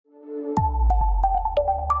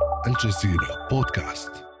الجزيرة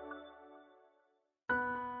بودكاست.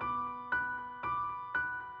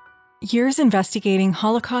 Years investigating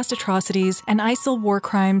Holocaust atrocities and ISIL war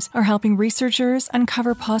crimes are helping researchers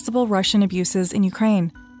uncover possible Russian abuses in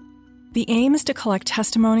Ukraine. The aim is to collect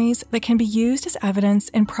testimonies that can be used as evidence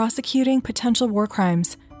in prosecuting potential war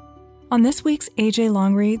crimes. On this week's AJ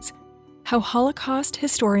Long Reads, how Holocaust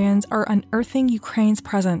historians are unearthing Ukraine's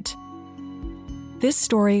present. This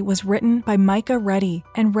story was written by Micah Reddy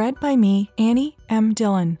and read by me, Annie M.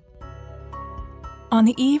 Dillon. On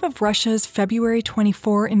the eve of Russia's February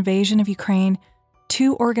 24 invasion of Ukraine,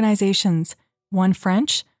 two organizations, one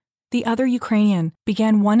French, the other Ukrainian,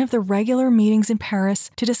 began one of the regular meetings in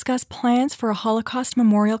Paris to discuss plans for a Holocaust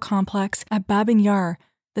memorial complex at Babyn Yar,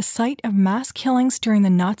 the site of mass killings during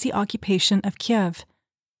the Nazi occupation of Kiev.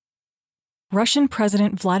 Russian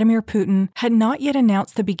President Vladimir Putin had not yet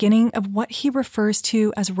announced the beginning of what he refers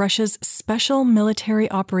to as Russia's special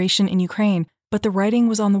military operation in Ukraine, but the writing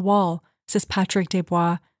was on the wall, says Patrick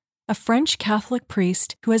Desbois, a French Catholic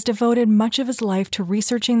priest who has devoted much of his life to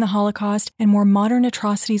researching the Holocaust and more modern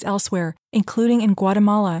atrocities elsewhere, including in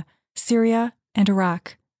Guatemala, Syria, and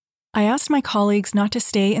Iraq. I asked my colleagues not to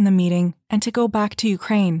stay in the meeting and to go back to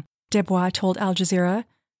Ukraine, Desbois told Al Jazeera.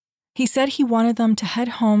 He said he wanted them to head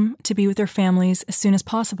home to be with their families as soon as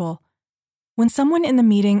possible. When someone in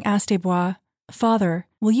the meeting asked Desbois, "Father,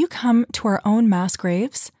 will you come to our own mass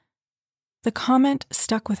graves?" The comment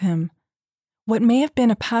stuck with him. What may have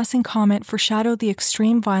been a passing comment foreshadowed the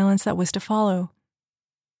extreme violence that was to follow.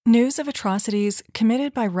 News of atrocities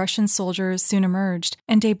committed by Russian soldiers soon emerged,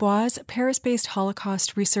 and Desbois' Paris-based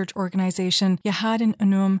Holocaust research organization Yahad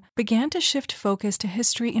Unum began to shift focus to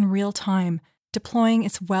history in real time, deploying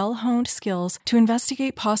its well-honed skills to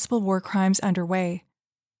investigate possible war crimes underway.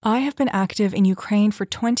 I have been active in Ukraine for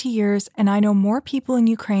 20 years, and I know more people in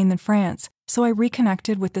Ukraine than France, so I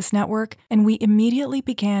reconnected with this network, and we immediately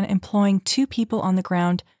began employing two people on the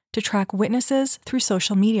ground to track witnesses through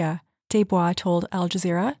social media, Desbois told Al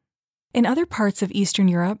Jazeera. In other parts of Eastern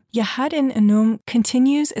Europe, Yahad Unum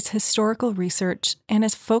continues its historical research and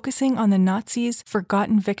is focusing on the Nazis'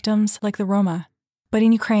 forgotten victims like the Roma. But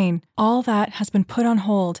in Ukraine, all that has been put on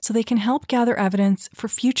hold so they can help gather evidence for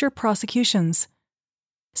future prosecutions.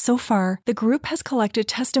 So far, the group has collected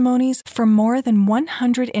testimonies from more than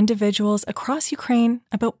 100 individuals across Ukraine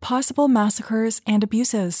about possible massacres and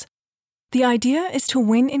abuses. The idea is to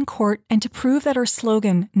win in court and to prove that our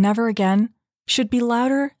slogan, "Never Again," should be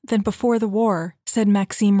louder than before the war, said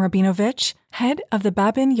Maxim Rabinovich, head of the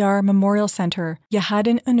Babyn Yar Memorial Center, Yahad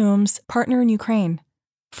Unum's partner in Ukraine.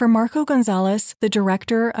 For Marco Gonzalez, the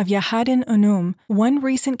director of Yahad Unum, one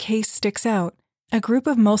recent case sticks out. A group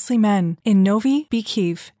of mostly men in Novy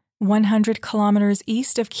Bykhiv, 100 kilometers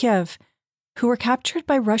east of Kiev, who were captured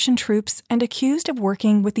by Russian troops and accused of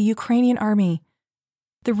working with the Ukrainian army.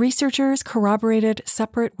 The researchers corroborated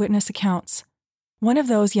separate witness accounts. One of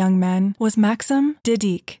those young men was Maxim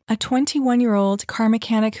Didik, a 21-year-old car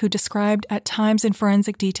mechanic who described at times in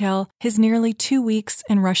forensic detail his nearly 2 weeks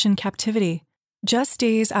in Russian captivity. Just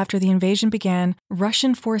days after the invasion began,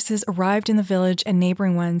 Russian forces arrived in the village and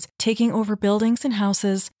neighboring ones, taking over buildings and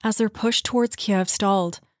houses as their push towards Kiev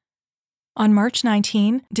stalled. On March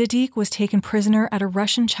 19, Didik was taken prisoner at a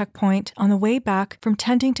Russian checkpoint on the way back from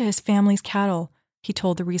tending to his family's cattle, he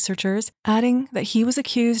told the researchers, adding that he was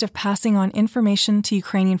accused of passing on information to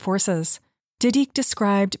Ukrainian forces. Didik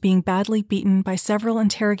described being badly beaten by several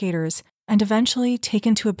interrogators and eventually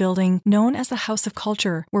taken to a building known as the House of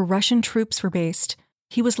Culture, where Russian troops were based.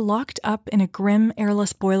 He was locked up in a grim,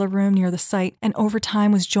 airless boiler room near the site and over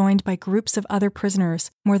time was joined by groups of other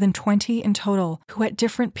prisoners, more than 20 in total, who at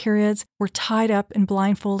different periods were tied up and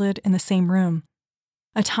blindfolded in the same room.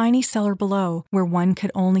 A tiny cellar below, where one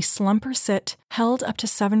could only slump or sit, held up to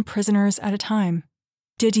 7 prisoners at a time.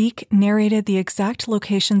 Didik narrated the exact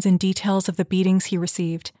locations and details of the beatings he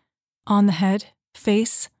received. On the head,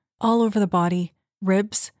 face, all over the body,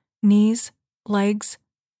 ribs, knees, legs,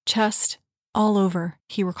 chest, all over,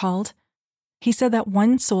 he recalled. He said that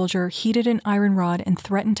one soldier heated an iron rod and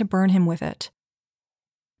threatened to burn him with it.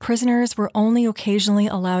 Prisoners were only occasionally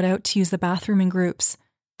allowed out to use the bathroom in groups.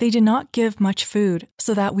 They did not give much food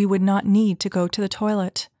so that we would not need to go to the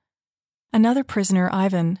toilet. Another prisoner,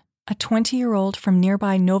 Ivan, a 20-year-old from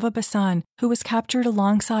nearby Nova Basan who was captured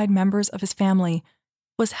alongside members of his family,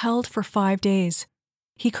 was held for 5 days.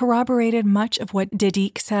 He corroborated much of what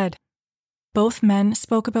Didik said. Both men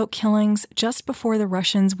spoke about killings just before the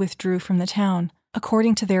Russians withdrew from the town.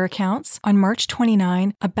 According to their accounts, on March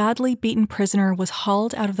 29, a badly beaten prisoner was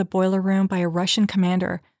hauled out of the boiler room by a Russian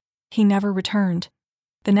commander. He never returned.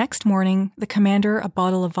 The next morning, the commander, a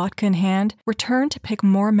bottle of vodka in hand, returned to pick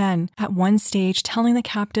more men, at one stage telling the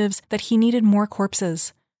captives that he needed more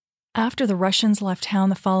corpses. After the Russians left town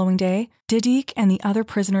the following day, Didik and the other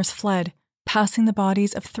prisoners fled, passing the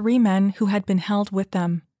bodies of 3 men who had been held with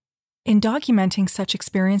them. In documenting such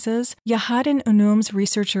experiences, Yahadin Unum's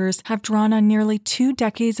researchers have drawn on nearly 2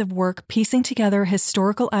 decades of work piecing together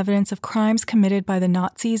historical evidence of crimes committed by the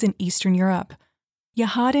Nazis in Eastern Europe.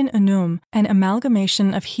 Yahadin Unum, an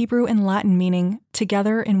amalgamation of Hebrew and Latin meaning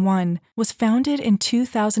together in one, was founded in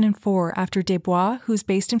 2004 after Desbois, who's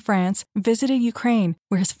based in France, visited Ukraine,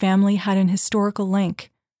 where his family had an historical link.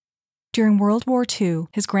 During World War II,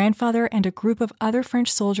 his grandfather and a group of other French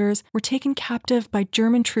soldiers were taken captive by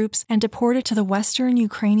German troops and deported to the western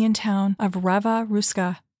Ukrainian town of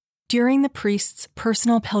Rava-Ruska. During the priest's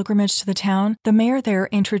personal pilgrimage to the town, the mayor there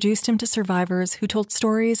introduced him to survivors who told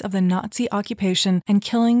stories of the Nazi occupation and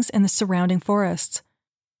killings in the surrounding forests.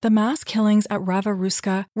 The mass killings at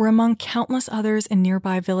Rava-Ruska were among countless others in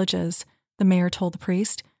nearby villages, the mayor told the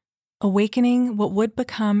priest, awakening what would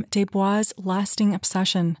become Desbois' lasting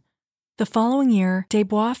obsession. The following year,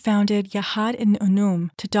 Desbois founded Yahadin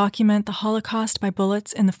Unum to document the Holocaust by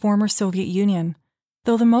bullets in the former Soviet Union.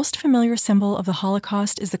 Though the most familiar symbol of the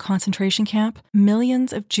Holocaust is the concentration camp,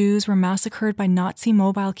 millions of Jews were massacred by Nazi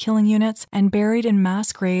mobile killing units and buried in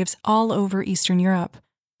mass graves all over Eastern Europe.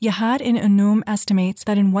 Yahadin Unum estimates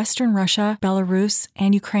that in Western Russia, Belarus,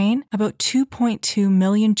 and Ukraine, about 2.2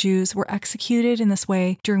 million Jews were executed in this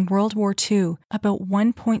way during World War II, about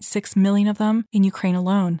 1.6 million of them in Ukraine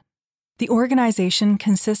alone. The organization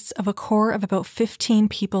consists of a core of about 15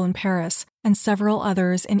 people in Paris and several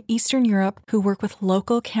others in Eastern Europe who work with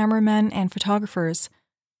local cameramen and photographers.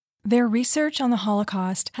 Their research on the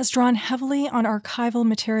Holocaust has drawn heavily on archival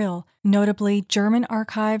material, notably German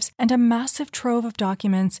archives and a massive trove of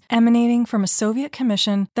documents emanating from a Soviet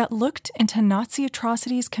commission that looked into Nazi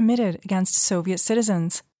atrocities committed against Soviet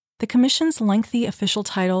citizens. The commission's lengthy official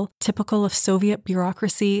title, typical of Soviet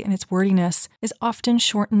bureaucracy in its wordiness, is often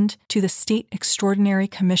shortened to the State Extraordinary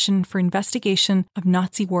Commission for Investigation of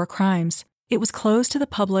Nazi War Crimes. It was closed to the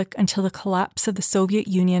public until the collapse of the Soviet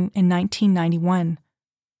Union in 1991.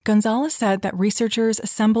 Gonzalez said that researchers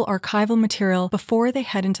assemble archival material before they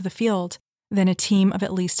head into the field. Then a team of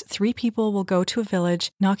at least 3 people will go to a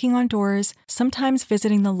village, knocking on doors, sometimes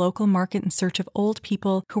visiting the local market in search of old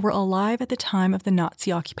people who were alive at the time of the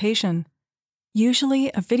Nazi occupation. Usually,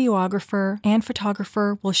 a videographer and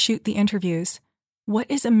photographer will shoot the interviews.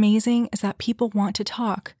 What is amazing is that people want to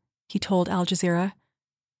talk, he told Al Jazeera.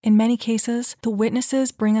 In many cases, the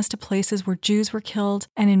witnesses bring us to places where Jews were killed,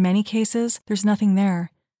 and in many cases, there's nothing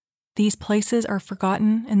there. These places are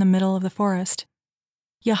forgotten in the middle of the forest.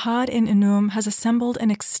 Yahadin Unum has assembled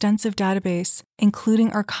an extensive database,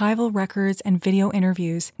 including archival records and video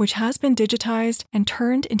interviews, which has been digitized and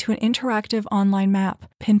turned into an interactive online map,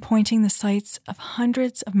 pinpointing the sites of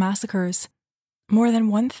hundreds of massacres. More than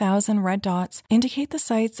 1,000 red dots indicate the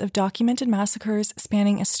sites of documented massacres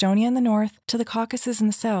spanning Estonia in the north to the Caucasus in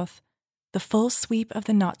the south, the full sweep of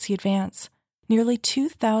the Nazi advance. Nearly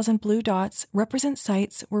 2,000 blue dots represent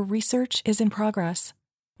sites where research is in progress.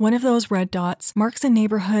 One of those red dots marks a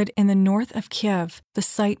neighborhood in the north of Kiev, the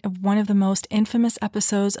site of one of the most infamous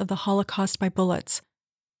episodes of the Holocaust by bullets.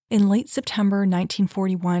 In late September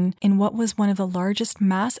 1941, in what was one of the largest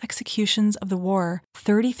mass executions of the war,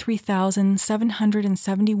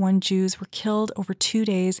 33,771 Jews were killed over 2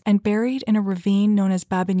 days and buried in a ravine known as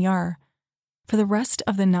Babin Yar. For the rest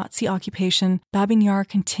of the Nazi occupation, Babin Yar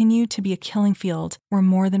continued to be a killing field where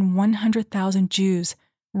more than 100,000 Jews,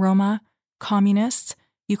 Roma, communists,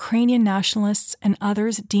 Ukrainian nationalists, and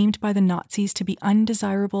others deemed by the Nazis to be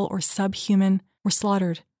undesirable or subhuman were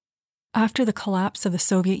slaughtered. After the collapse of the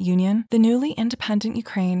Soviet Union, the newly independent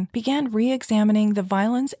Ukraine began re-examining the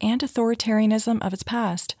violence and authoritarianism of its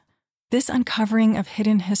past. This uncovering of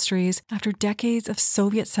hidden histories after decades of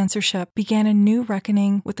Soviet censorship began a new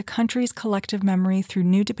reckoning with the country's collective memory through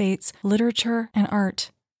new debates, literature, and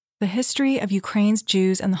art. The history of Ukraine's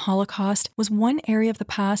Jews and the Holocaust was one area of the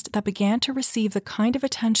past that began to receive the kind of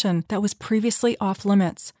attention that was previously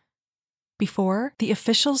off-limits. Before, the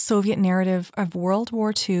official Soviet narrative of World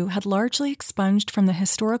War II had largely expunged from the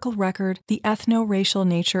historical record the ethno-racial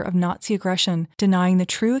nature of Nazi aggression, denying the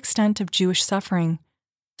true extent of Jewish suffering.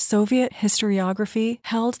 Soviet historiography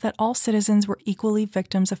held that all citizens were equally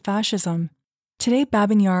victims of fascism. Today,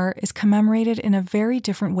 Babin Yar is commemorated in a very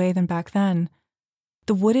different way than back then.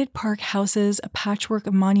 The wooded park houses a patchwork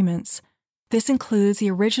of monuments. This includes the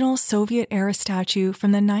original Soviet-era statue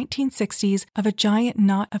from the 1960s of a giant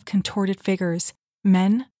knot of contorted figures,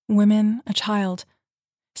 men, women, a child.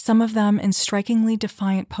 some of them in strikingly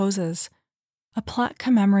defiant poses. A plaque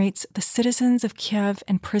commemorates the citizens of Kiev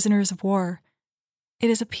and prisoners of war. It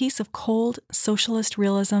is a piece of cold, socialist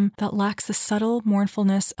realism that lacks the subtle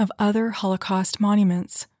mournfulness of other Holocaust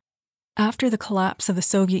monuments. After the collapse of the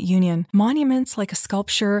Soviet Union, monuments like a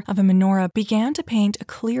sculpture of a menorah began to paint a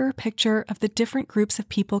clearer picture of the different groups of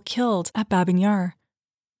people killed at Babyn Yar.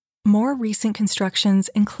 More recent constructions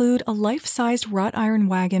include a life-sized wrought iron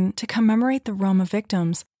wagon to commemorate the Roma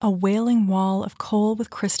victims, a wailing wall of coal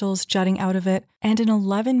with crystals jutting out of it, and an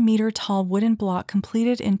 11-meter-tall wooden block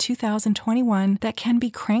completed in 2021 that can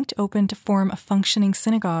be cranked open to form a functioning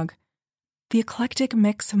synagogue. The eclectic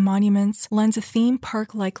mix of monuments lends a theme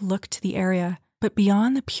park-like look to the area, but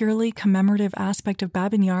beyond the purely commemorative aspect of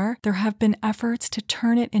Babyn Yar, there have been efforts to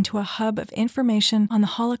turn it into a hub of information on the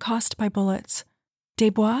Holocaust by bullets.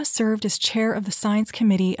 Desbois served as chair of the science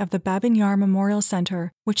committee of the Babyn Yar Memorial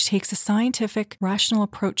Center, which takes a scientific, rational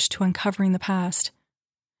approach to uncovering the past.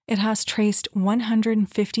 It has traced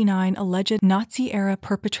 159 alleged Nazi-era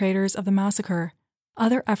perpetrators of the massacre.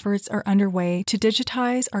 Other efforts are underway to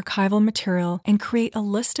digitize archival material and create a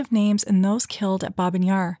list of names and those killed at Babyn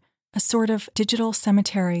Yar, a sort of digital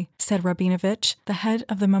cemetery, said Rabinovich, the head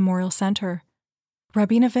of the Memorial Center.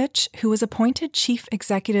 Rabinovich, who was appointed chief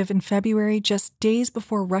executive in February just days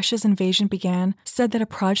before Russia's invasion began, said that a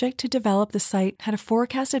project to develop the site had a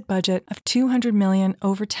forecasted budget of $200 million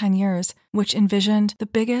over 10 years, which envisioned the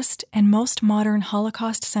biggest and most modern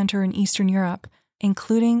Holocaust center in Eastern Europe,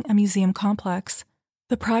 including a museum complex.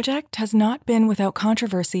 The project has not been without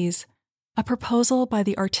controversies. A proposal by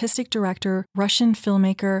the artistic director, Russian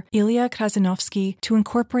filmmaker Ilya Krasanovsky to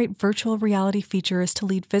incorporate virtual reality features to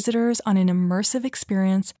lead visitors on an immersive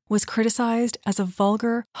experience was criticized as a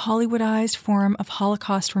vulgar, Hollywoodized form of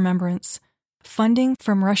Holocaust remembrance. Funding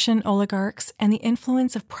from Russian oligarchs and the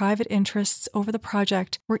influence of private interests over the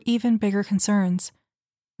project were even bigger concerns.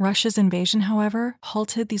 Russia's invasion, however,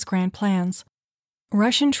 halted these grand plans.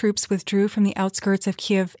 Russian troops withdrew from the outskirts of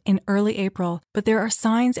Kiev in early April, but there are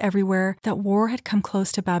signs everywhere that war had come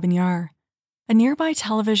close to Babyn Yar. A nearby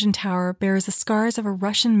television tower bears the scars of a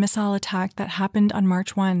Russian missile attack that happened on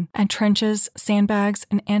March 1, and trenches, sandbags,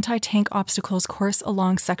 and anti-tank obstacles course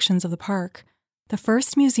along sections of the park. The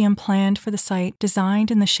first museum planned for the site, designed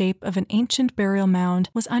in the shape of an ancient burial mound,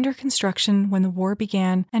 was under construction when the war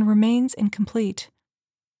began and remains incomplete.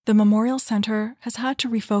 The Memorial Center has had to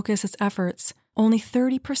refocus its efforts. Only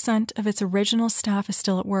 30% of its original staff is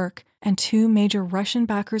still at work, and two major Russian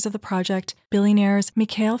backers of the project, billionaires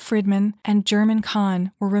Mikhail Friedman and German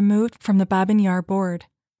Khan, were removed from the Babyn Yar board.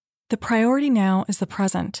 The priority now is the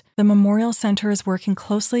present. The Memorial Center is working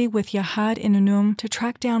closely with Yahad Inunum to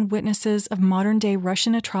track down witnesses of modern-day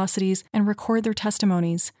Russian atrocities and record their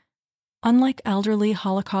testimonies. Unlike elderly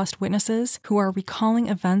Holocaust witnesses who are recalling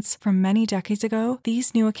events from many decades ago,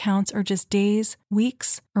 these new accounts are just days,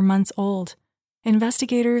 weeks, or months old.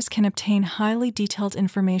 Investigators can obtain highly detailed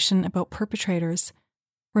information about perpetrators.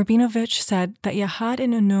 Rabinovich said that Yahad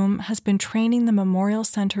Inunum has been training the Memorial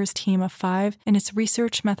Center's team of 5 in its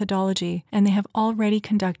research methodology, and they have already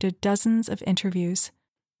conducted dozens of interviews.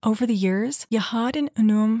 Over the years, Yahad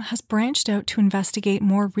Inunum has branched out to investigate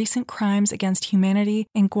more recent crimes against humanity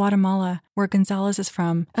in Guatemala, where Gonzalez is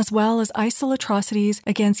from, as well as ISIL atrocities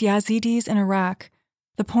against Yazidis in Iraq.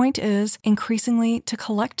 The point is, increasingly, to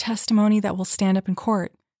collect testimony that will stand up in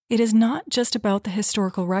court. It is not just about the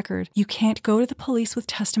historical record. You can't go to the police with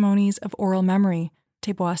testimonies of oral memory,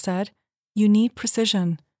 Desbois said. You need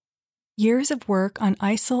precision. Years of work on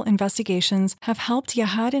ISIL investigations have helped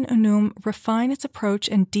Yahad Inunum refine its approach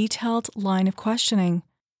and detailed line of questioning.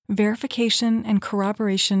 Verification and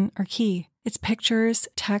corroboration are key. It's pictures,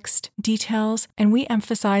 text, details, and we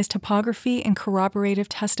emphasize topography and corroborative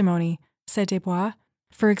testimony, said Desbois.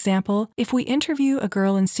 For example, if we interview a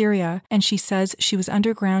girl in Syria and she says she was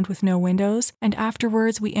underground with no windows, and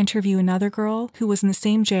afterwards we interview another girl who was in the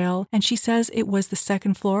same jail and she says it was the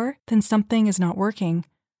second floor, then something is not working.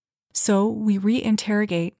 So we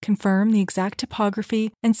re-interrogate, confirm the exact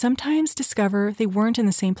topography, and sometimes discover they weren't in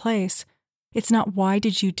the same place. It's not why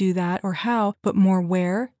did you do that or how, but more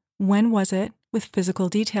where, when was it, with physical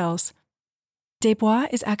details. Desbois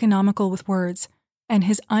is economical with words, and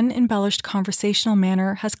his unembellished conversational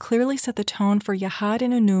manner has clearly set the tone for Yahad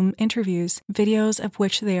Inunum interviews, videos of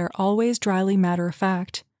which they are always dryly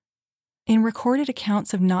matter-of-fact. In recorded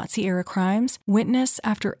accounts of Nazi-era crimes, witness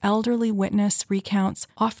after elderly witness recounts,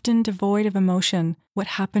 often devoid of emotion, what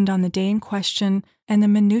happened on the day in question and the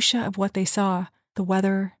minutiae of what they saw, the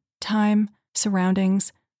weather, time,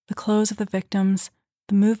 surroundings, the clothes of the victims,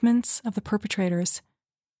 the movements of the perpetrators.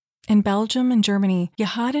 In Belgium and Germany,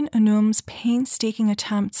 Jihad and Unum's painstaking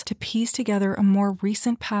attempts to piece together a more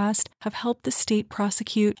recent past have helped the state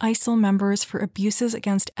prosecute ISIL members for abuses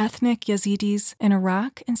against ethnic Yazidis in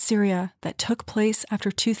Iraq and Syria that took place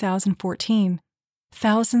after 2014.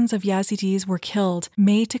 Thousands of Yazidis were killed,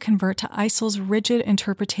 made to convert to ISIL's rigid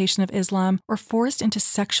interpretation of Islam, or forced into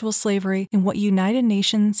sexual slavery in what United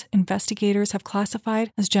Nations investigators have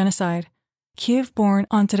classified as genocide. Kyiv-born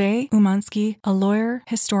Andrei Umansky, a lawyer,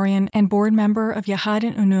 historian, and board member of Jihad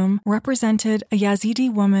and Unum, represented a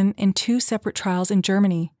Yazidi woman in 2 separate trials in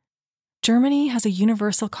Germany. Germany has a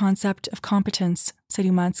universal concept of competence, said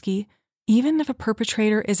Umansky. Even if a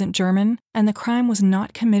perpetrator isn't German and the crime was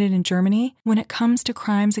not committed in Germany, when it comes to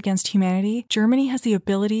crimes against humanity, Germany has the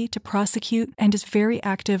ability to prosecute and is very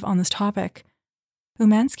active on this topic.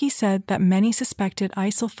 Umansky said that many suspected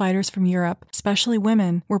ISIL fighters from Europe, especially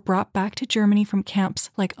women, were brought back to Germany from camps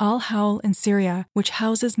like Al-Hawl in Syria, which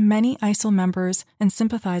houses many ISIL members and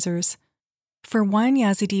sympathizers. For one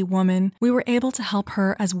Yazidi woman, we were able to help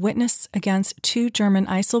her as witness against 2 German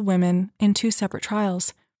ISIL women in 2 separate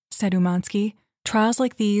trials, said Umansky. Trials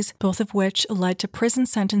like these, both of which led to prison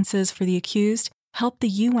sentences for the accused, helped the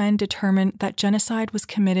UN determine that genocide was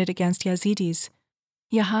committed against Yazidis.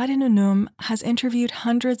 Jihad and Unum has interviewed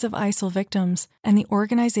hundreds of ISIL victims, and the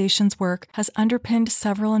organization's work has underpinned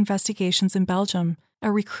several investigations in Belgium,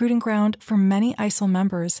 a recruiting ground for many ISIL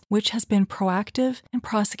members, which has been proactive in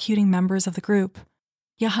prosecuting members of the group.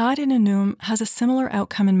 Jihad and Unum has a similar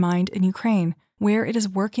outcome in mind in Ukraine, where it is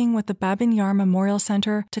working with the Babin Yar Memorial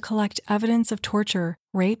Center to collect evidence of torture,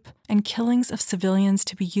 rape, and killings of civilians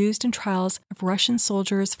to be used in trials of Russian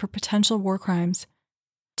soldiers for potential war crimes.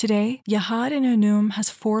 Today, Jihad and Unum has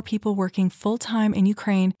 4 people working full-time in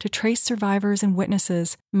Ukraine to trace survivors and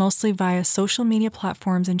witnesses, mostly via social media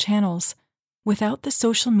platforms and channels. Without the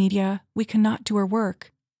social media, we cannot do our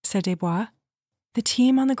work, said Desbois. The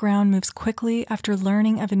team on the ground moves quickly after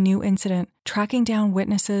learning of a new incident, tracking down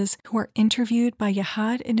witnesses who are interviewed by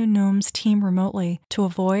Jihad and Unum's team remotely to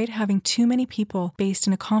avoid having too many people based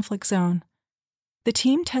in a conflict zone. The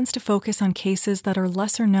team tends to focus on cases that are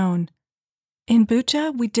lesser known. In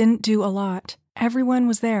Bucha, we didn't do a lot. Everyone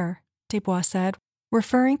was there, Desbois said,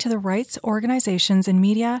 referring to the rights organizations and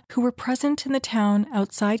media who were present in the town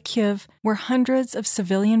outside Kyiv, where hundreds of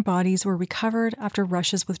civilian bodies were recovered after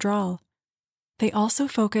Russia's withdrawal. They also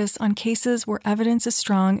focus on cases where evidence is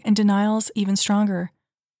strong and denials even stronger.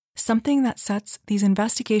 Something that sets these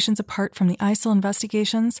investigations apart from the ISIL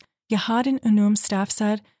investigations, Jihad and Unum staff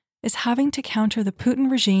said, is having to counter the Putin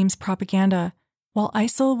regime's propaganda. While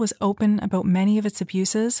ISIL was open about many of its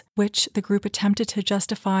abuses, which the group attempted to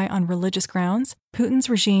justify on religious grounds, Putin's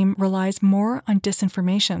regime relies more on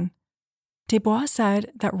disinformation. Desbois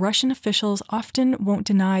said that Russian officials often won't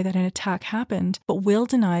deny that an attack happened, but will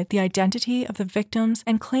deny the identity of the victims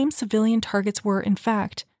and claim civilian targets were, in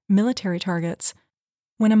fact, military targets.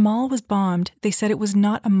 When a mall was bombed, they said it was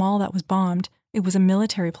not a mall that was bombed, it was a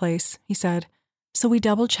military place, he said. So we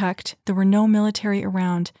double-checked, there were no military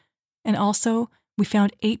around, and also, we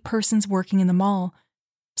found 8 persons working in the mall,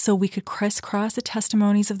 so we could crisscross the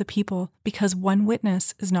testimonies of the people because one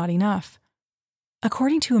witness is not enough.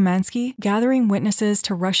 According to Umansky, gathering witnesses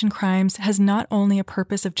to Russian crimes has not only a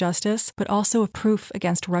purpose of justice, but also of proof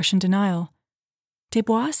against Russian denial.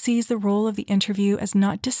 Desbois sees the role of the interview as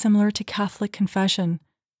not dissimilar to Catholic confession.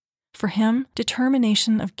 For him,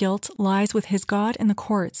 determination of guilt lies with his God and the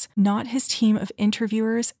courts, not his team of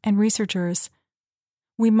interviewers and researchers.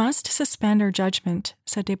 We must suspend our judgment,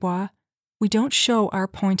 said Desbois. We don't show our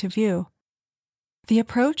point of view. The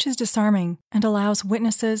approach is disarming and allows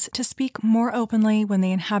witnesses to speak more openly when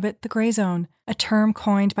they inhabit the gray zone, a term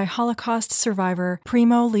coined by Holocaust survivor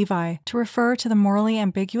Primo Levi to refer to the morally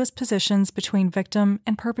ambiguous positions between victim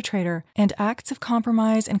and perpetrator and acts of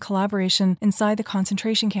compromise and collaboration inside the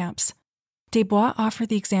concentration camps. Desbois offered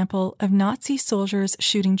the example of Nazi soldiers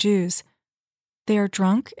shooting Jews. They are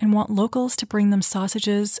drunk and want locals to bring them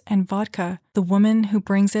sausages and vodka. The woman who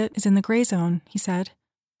brings it is in the gray zone, he said.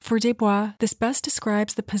 For Desbois, this best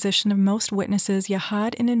describes the position of most witnesses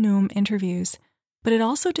Jihad and Unum interviews, but it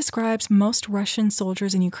also describes most Russian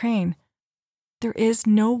soldiers in Ukraine. There is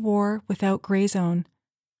no war without gray zone.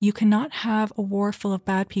 You cannot have a war full of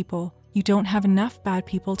bad people. You don't have enough bad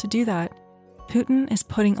people to do that. Putin is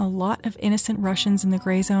putting a lot of innocent Russians in the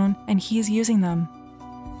gray zone, and he is using them.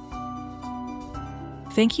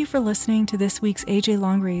 Thank you for listening to this week's AJ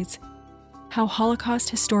Longreads. How Holocaust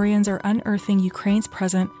Historians Are Unearthing Ukraine's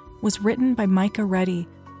Present was written by Micah Reddy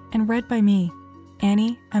and read by me,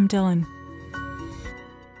 Annie M. Dillon.